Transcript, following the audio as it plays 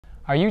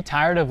Are you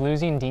tired of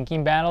losing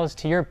dinking battles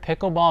to your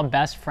pickleball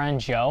best friend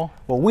Joe?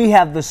 Well, we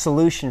have the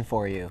solution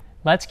for you.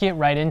 Let's get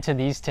right into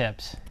these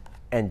tips.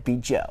 And be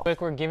Joe. Quick,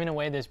 we're giving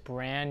away this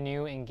brand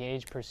new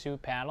Engage Pursuit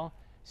paddle.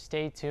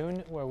 Stay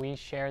tuned where we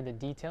share the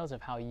details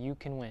of how you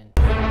can win.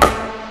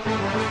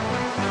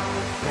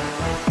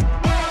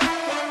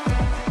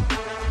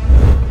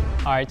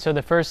 All right, so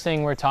the first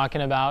thing we're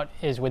talking about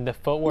is with the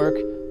footwork.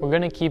 We're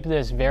gonna keep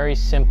this very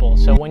simple.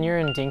 So when you're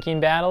in dinking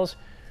battles,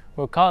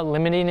 we'll call it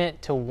limiting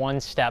it to one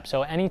step.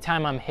 So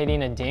anytime I'm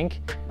hitting a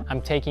dink,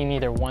 I'm taking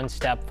either one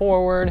step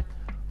forward,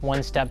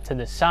 one step to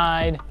the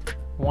side,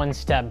 one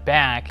step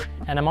back,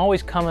 and I'm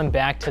always coming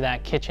back to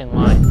that kitchen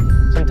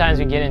line. Sometimes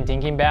we get in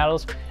dinking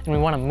battles and we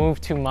wanna move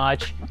too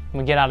much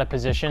and we get out of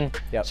position.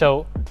 Yep.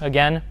 So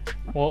again,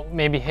 we'll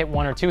maybe hit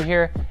one or two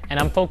here, and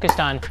I'm focused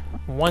on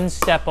one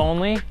step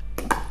only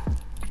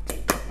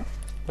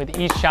with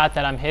each shot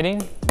that I'm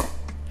hitting.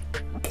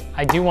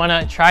 I do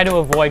wanna try to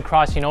avoid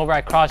crossing over. I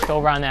crossed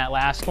over on that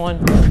last one.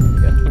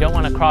 Yep. You don't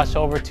wanna cross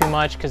over too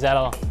much because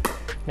that'll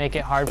make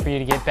it hard for you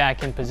to get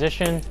back in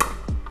position.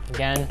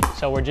 Again,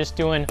 so we're just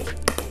doing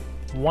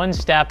one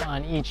step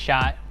on each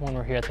shot when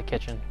we're here at the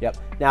kitchen. Yep.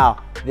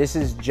 Now, this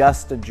is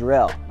just a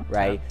drill,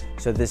 right? Yeah.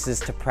 So this is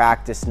to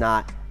practice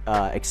not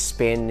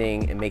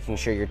expanding and making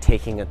sure you're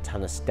taking a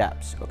ton of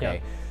steps, okay?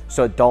 Yep.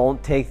 So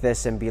don't take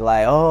this and be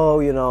like, oh,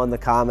 you know, in the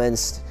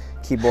comments,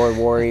 keyboard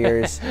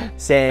warriors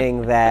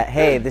saying that,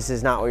 hey, this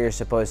is not what you're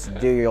supposed to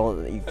do.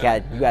 You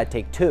gotta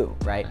take two,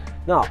 right?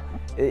 No,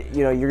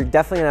 you know, you're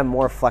definitely gonna have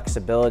more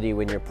flexibility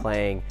when you're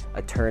playing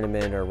a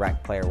tournament or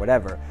rec play or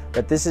whatever.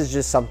 But this is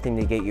just something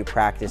to get you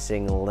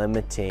practicing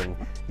limiting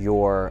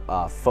your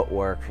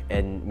footwork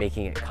and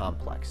making it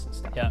complex and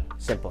stuff. Yeah.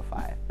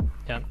 Simplify it.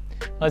 Yeah.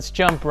 Let's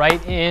jump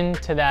right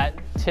into that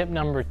tip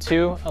number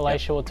 2.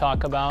 Elisha will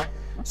talk about.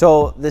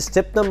 So this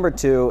tip number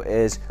 2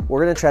 is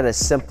we're gonna try to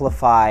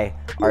simplify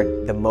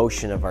the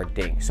motion of our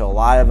dink. So a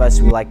lot of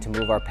us, we like to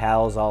move our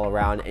paddles all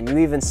around, and you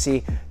even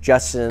see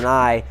Justin and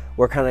I,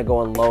 we're kind of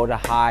going low to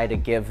high to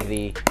give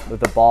the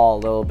ball a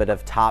little bit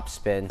of top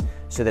spin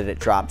so that it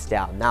drops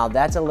down. Now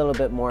that's a little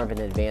bit more of an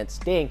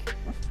advanced dink.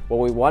 What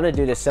we want to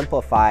do to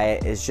simplify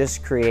it is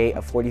just create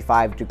a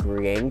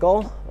 45-degree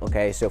angle.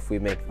 Okay, so if we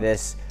make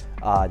this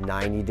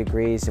 90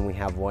 degrees and we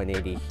have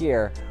 180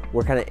 here,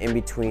 we're kind of in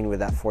between with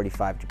that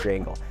 45-degree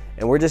angle.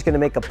 And we're just gonna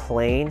make a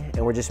plane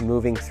and we're just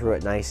moving through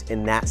it nice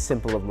in that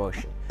simple of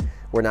motion.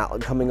 We're not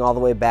coming all the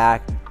way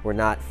back. We're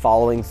not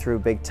following through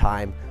big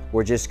time.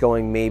 We're just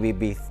going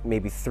maybe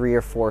 3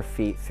 or 4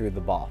 feet through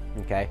the ball,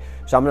 okay?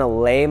 So I'm gonna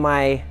lay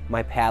my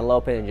paddle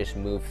open and just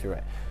move through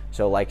it.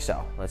 So like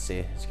so, let's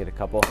see, let's get a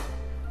couple.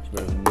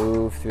 Just gonna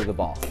move through the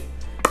ball.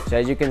 So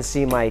as you can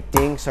see, my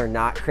dinks are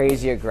not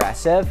crazy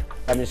aggressive.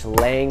 I'm just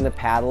laying the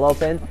paddle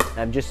open and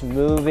I'm just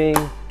moving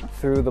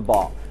through the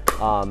ball.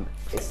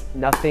 It's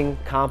nothing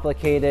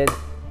complicated,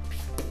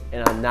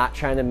 and I'm not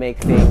trying to make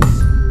things,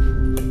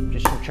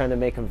 just trying to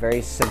make them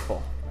very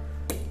simple.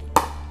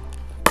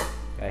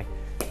 Okay,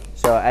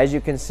 so as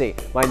you can see,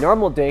 my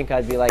normal dink,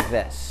 I'd be like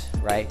this,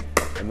 right?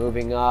 I'm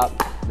moving up,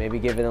 maybe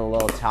giving a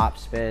little top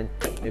spin,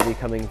 maybe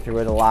coming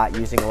through it a lot,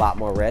 using a lot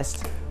more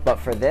wrist. But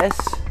for this,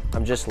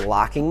 I'm just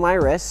locking my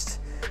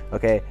wrist,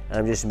 okay? And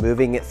I'm just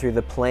moving it through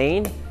the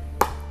plane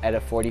at a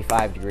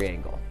 45-degree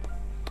angle.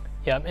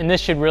 Yep, and this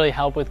should really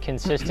help with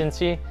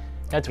consistency.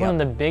 That's one of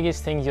the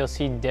biggest things you'll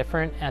see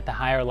different at the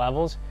higher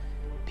levels.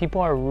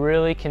 People are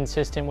really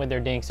consistent with their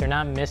dinks. They're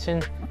not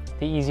missing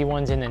the easy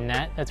ones in the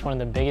net. That's one of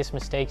the biggest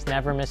mistakes,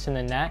 never missing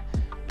the net.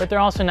 But they're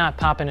also not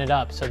popping it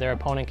up so their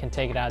opponent can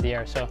take it out of the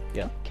air. So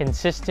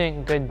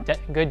consistent,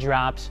 good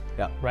drops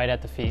right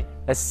at the feet.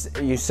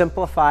 You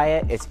simplify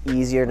it, it's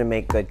easier to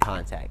make good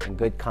contact. And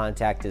good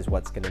contact is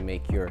what's gonna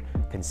make your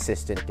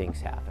consistent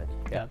dinks happen.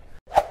 Yeah.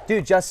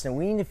 Dude, Justin,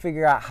 we need to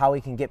figure out how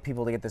we can get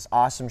people to get this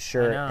awesome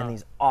shirt and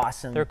these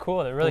awesome They're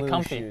cool, they're really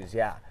comfy. shoes.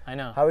 Yeah. I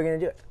know. How are we gonna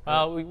do it?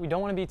 Well, we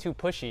don't wanna be too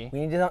pushy.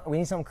 We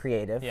need something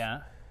creative.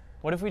 Yeah.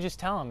 What if we just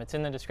tell them? It's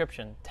in the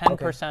description.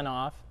 10%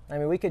 off. I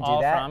mean, we could do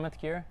all that. All Frometh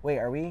gear. Wait,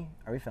 are we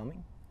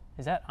filming?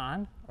 Is that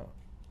on? Oh.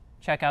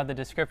 Check out the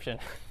description.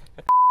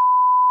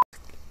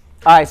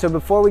 All right, so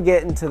before we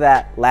get into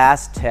that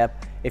last tip,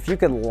 if you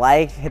could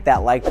hit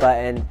that like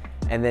button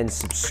and then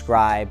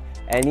subscribe,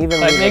 and even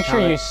make sure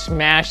you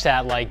smash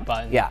that like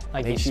button. Yeah.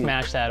 Like you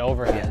smash that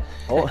overhead.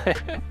 Yeah. Oh.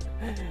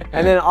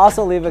 And then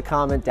also leave a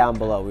comment down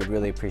below. We'd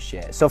really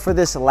appreciate it. So for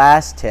this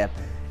last tip,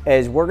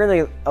 is we're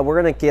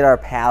gonna get our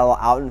paddle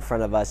out in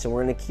front of us and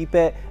we're gonna keep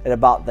it at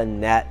about the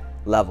net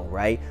level,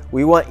 right?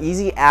 We want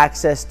easy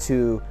access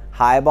to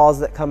high balls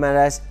that come at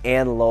us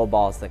and low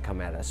balls that come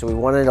at us. So we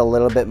want it a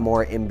little bit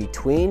more in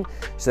between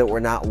so that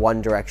we're not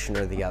one direction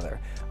or the other.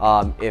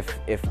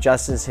 If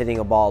Justin's hitting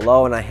a ball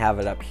low and I have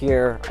it up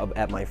here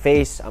at my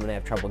face, I'm gonna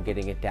have trouble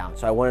getting it down.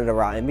 So I want it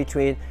around in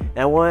between, and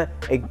I want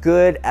a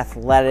good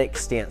athletic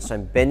stance. So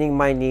I'm bending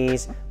my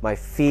knees, my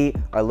feet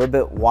are a little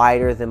bit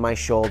wider than my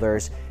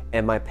shoulders,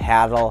 and my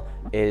paddle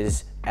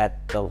is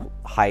at the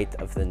height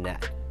of the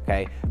net,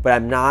 okay? But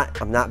I'm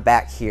not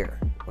back here,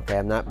 okay?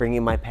 I'm not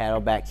bringing my paddle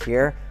back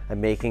here.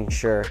 I'm making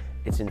sure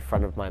it's in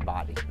front of my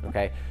body,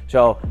 okay?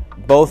 So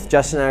both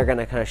Justin and I are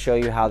gonna kind of show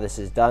you how this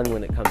is done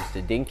when it comes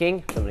to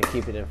dinking. So I'm gonna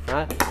keep it in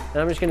front,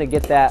 and I'm just gonna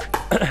get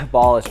that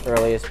ball as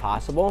early as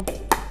possible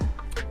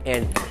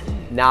and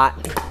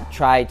not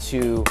try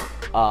to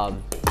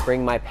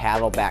bring my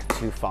paddle back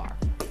too far.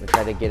 I'm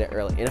try to get it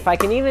early. And if I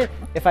can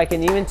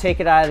even take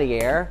it out of the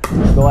air,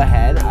 go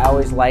ahead. I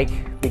always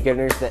like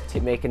beginners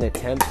that make an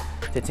attempt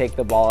to take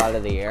the ball out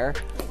of the air.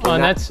 Oh,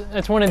 and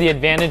that's one of the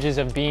advantages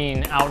of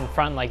being out in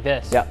front like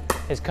this. Yep.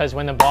 Is because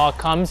when the ball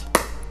comes,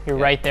 you're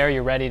right there,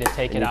 you're ready to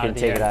take it out of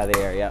the air. You can take it out of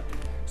the air, yep.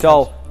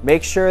 So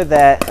make sure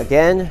that,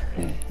 again,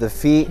 the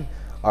feet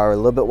are a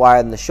little bit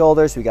wider than the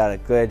shoulders. We got a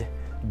good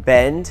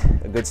bend,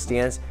 a good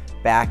stance,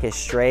 back is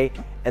straight,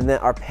 and then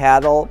our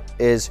paddle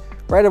is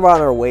right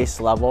around our waist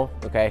level,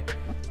 okay?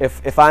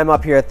 If I'm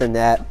up here at the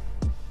net,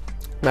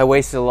 my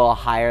waist is a little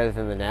higher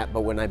than the net,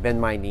 but when I bend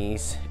my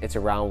knees, it's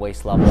around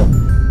waist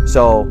level.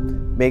 So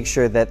make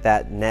sure that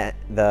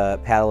the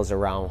paddle is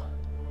around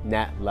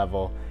net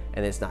level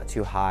and it's not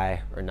too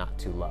high or not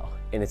too low.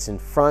 And it's in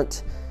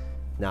front,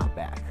 not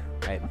back,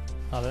 right?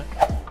 Love it.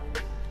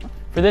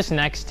 For this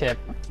next tip,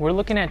 we're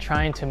looking at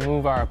trying to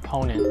move our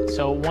opponent.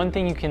 So one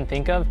thing you can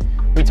think of,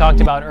 we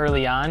talked about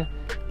early on,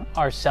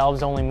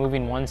 ourselves only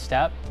moving one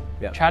step.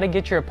 Yep. Try to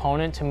get your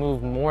opponent to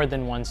move more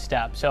than one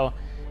step. So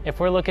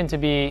if we're looking to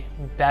be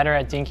better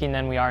at dinking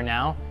than we are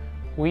now,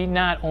 we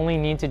not only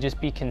need to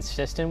just be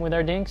consistent with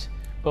our dinks,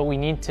 but we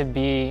need to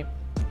be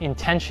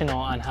intentional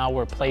on how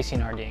we're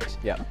placing our dinks.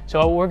 Yep.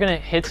 So we're gonna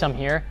hit some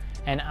here,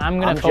 and I'm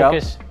gonna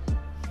focus. Joe.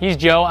 He's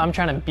Joe, I'm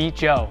trying to beat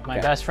Joe, my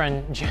best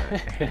friend Joe.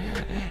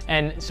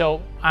 And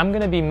so I'm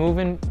gonna be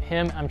moving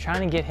him, I'm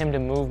trying to get him to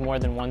move more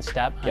than one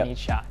step on each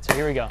shot. So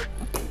here we go.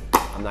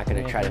 I'm not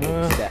gonna try to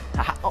move a step.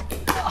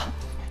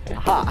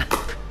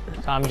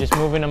 So I'm just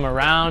moving him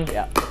around.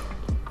 Yeah.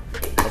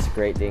 That's a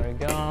great dink.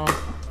 There we go.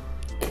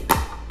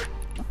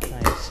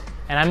 Nice.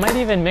 And I might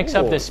even mix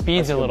up the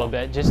speeds a little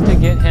bit just to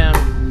get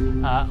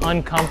him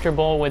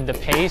uncomfortable with the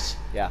pace.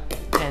 Yeah.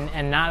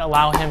 And not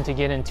allow him to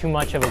get in too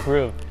much of a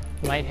groove.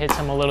 Might hit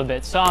some a little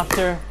bit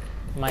softer,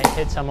 might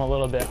hit some a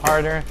little bit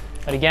harder.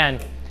 But again,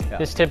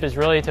 this tip is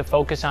really to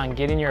focus on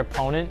getting your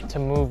opponent to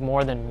move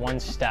more than one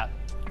step.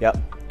 Yep.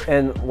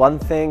 And one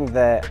thing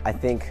that I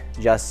think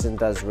Justin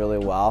does really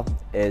well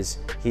is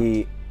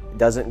he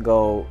doesn't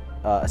go,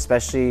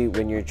 especially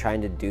when you're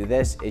trying to do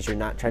this, is you're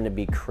not trying to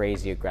be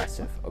crazy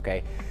aggressive,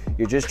 okay?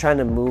 You're just trying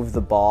to move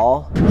the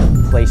ball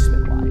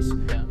placement-wise,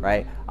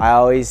 right? I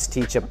always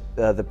teach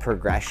the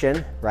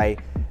progression, right?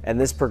 And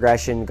this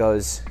progression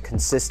goes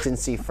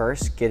consistency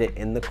first, get it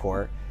in the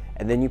court,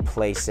 and then you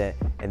place it,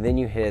 and then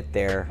you hit it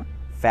there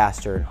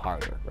faster and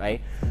harder, right?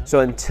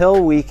 So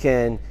until we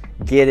can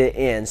get it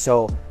in,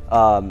 so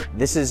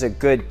this is a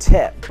good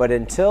tip, but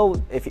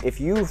until,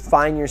 if you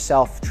find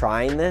yourself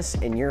trying this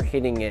and you're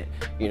hitting it,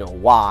 you know,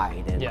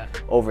 wide and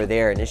over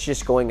there and it's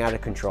just going out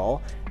of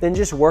control, then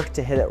just work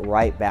to hit it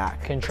right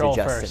back. Control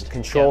to Justin. first.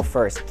 Control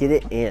first, get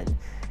it in,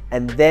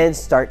 and then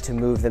start to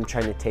move them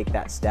trying to take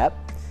that step.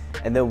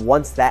 And then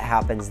once that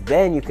happens,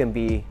 then you can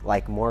be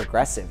like more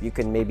aggressive. You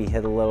can maybe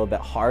hit a little bit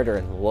harder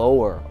and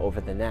lower over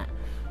the net.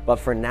 But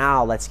for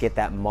now, let's get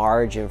that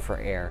margin for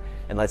error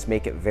and let's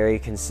make it very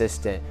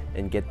consistent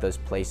and get those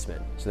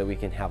placement so that we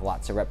can have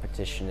lots of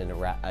repetition in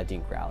a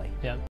dink rally.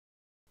 Yep.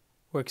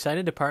 We're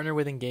excited to partner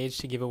with Engage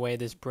to give away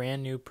this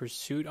brand new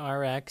Pursuit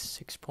RX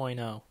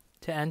 6.0.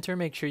 To enter,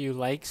 make sure you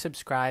like,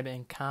 subscribe,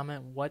 and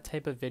comment what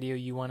type of video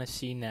you want to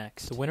see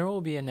next. The winner will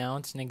be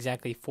announced in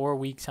exactly 4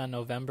 weeks on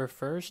November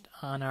 1st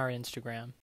on our Instagram.